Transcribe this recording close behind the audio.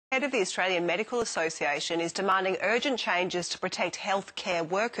Head of the Australian Medical Association is demanding urgent changes to protect healthcare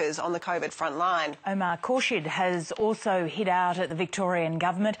workers on the COVID front line. Omar Khorshid has also hit out at the Victorian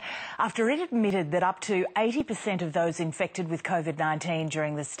government after it admitted that up to 80% of those infected with COVID-19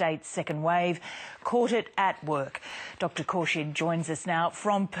 during the state's second wave caught it at work. Dr Khorshid joins us now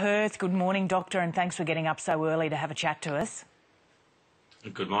from Perth. Good morning, Doctor, and thanks for getting up so early to have a chat to us.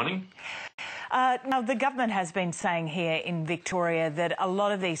 Good morning. Now, the government has been saying here in Victoria that a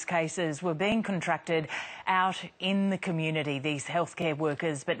lot of these cases were being contracted out in the community, these healthcare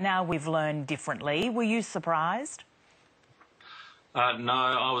workers, but now we've learned differently. Were you surprised? No,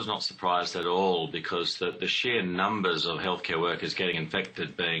 I was not surprised at all, because the sheer numbers of healthcare workers getting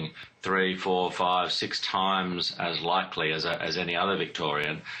infected being 3, 4, 5, 6 times as likely as any other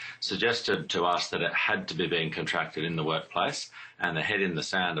Victorian suggested to us that it had to be being contracted in the workplace, and the head in the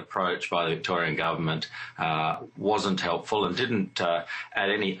sand approach by the Victorian government wasn't helpful and didn't add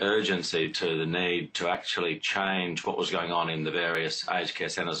any urgency to the need to actually change what was going on in the various aged care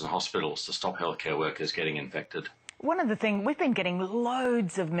centres and hospitals to stop healthcare workers getting infected. One of the things, we've been getting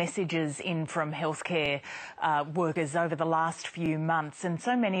loads of messages in from healthcare workers over the last few months, and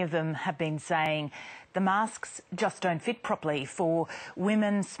so many of them have been saying the masks just don't fit properly for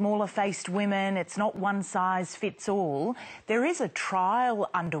women, smaller-faced women. It's not one size fits all. There is a trial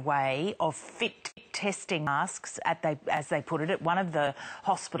underway of fit testing masks, as they put it, at one of the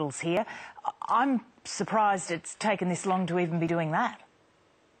hospitals here. I'm surprised it's taken this long to even be doing that.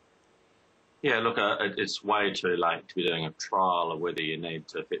 Yeah, look, it's way too late to be doing a trial of whether you need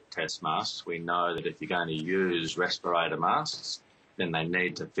to fit test masks. We know that if you're going to use respirator masks, then they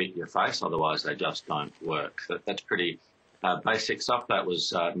need to fit your face, otherwise they just don't work. That's pretty basic stuff that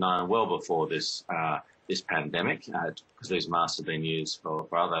was known well before this pandemic, because these masks have been used for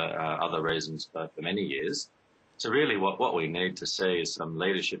other reasons for many years. So really what we need to see is some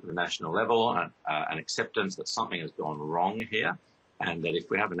leadership at the national level and an acceptance that something has gone wrong here, and that if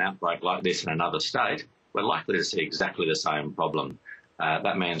we have an outbreak like this in another state, we're likely to see exactly the same problem.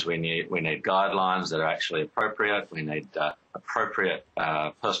 That means we need guidelines that are actually appropriate. We need appropriate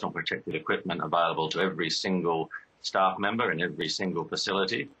personal protective equipment available to every single staff member in every single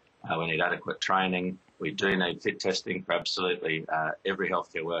facility. We need adequate training. We do need fit testing for absolutely every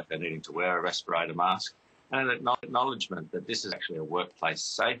healthcare worker needing to wear a respirator mask, and an acknowledgement that this is actually a workplace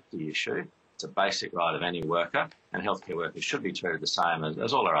safety issue. It's a basic right of any worker, and healthcare workers should be treated the same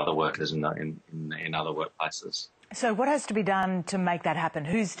as all our other workers in other workplaces. So what has to be done to make that happen?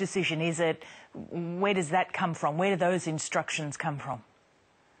 Whose decision is it? Where does that come from? Where do those instructions come from?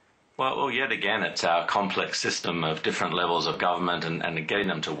 Well, yet again, it's our complex system of different levels of government and getting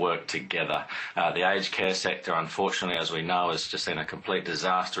them to work together. The aged care sector, unfortunately, as we know, has just been a complete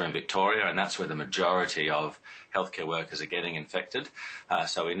disaster in Victoria, and that's where the majority of healthcare workers are getting infected.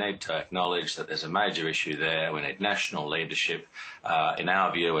 So we need to acknowledge that there's a major issue there. We need national leadership. In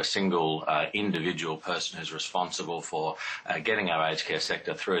our view, a single individual person who's responsible for getting our aged care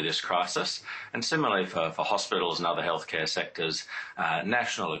sector through this crisis. And similarly for hospitals and other healthcare sectors,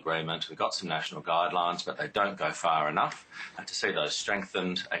 national agreement. We've got some national guidelines, but they don't go far enough. To see those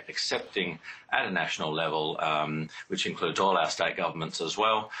strengthened, accepting at a national level, which includes all our state governments as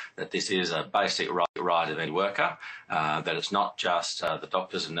well, that this is a basic right of any worker, that it's not just the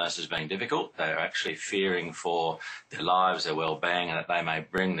doctors and nurses being difficult. They're actually fearing for their lives, their well-being, and that they may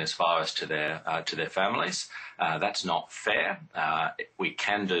bring this virus to their families. That's not fair. We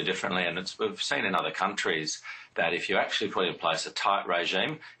can do differently, and we've seen in other countries that if you actually put in place a tight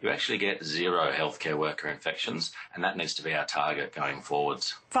regime, you actually get 0 healthcare worker infections, and that needs to be our target going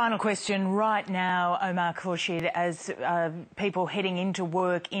forwards. Final question. Right now, Omar Khorshid, as people heading into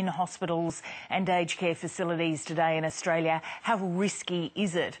work in hospitals and aged care facilities today in Australia, how risky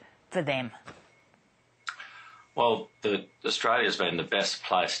is it for them? Well, Australia's been the best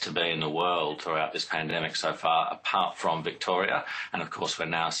place to be in the world throughout this pandemic so far, apart from Victoria. And of course, we're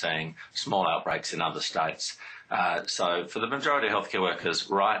now seeing small outbreaks in other states. So for the majority of healthcare workers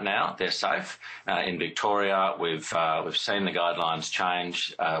right now, they're safe. In Victoria, we've seen the guidelines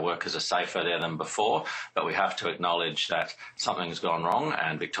change. Workers are safer there than before, but we have to acknowledge that something's gone wrong,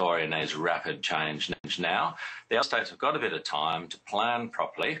 and Victoria needs rapid change now. The other states have got a bit of time to plan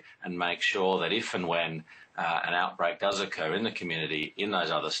properly and make sure that if and when an outbreak does occur in the community in those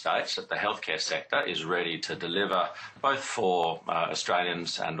other states, that the healthcare sector is ready to deliver both for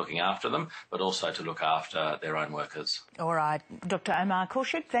Australians and looking after them, but also to look after their own workers. All right. Dr Omar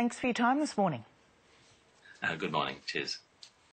Khorshid, thanks for your time this morning. Good morning. Cheers.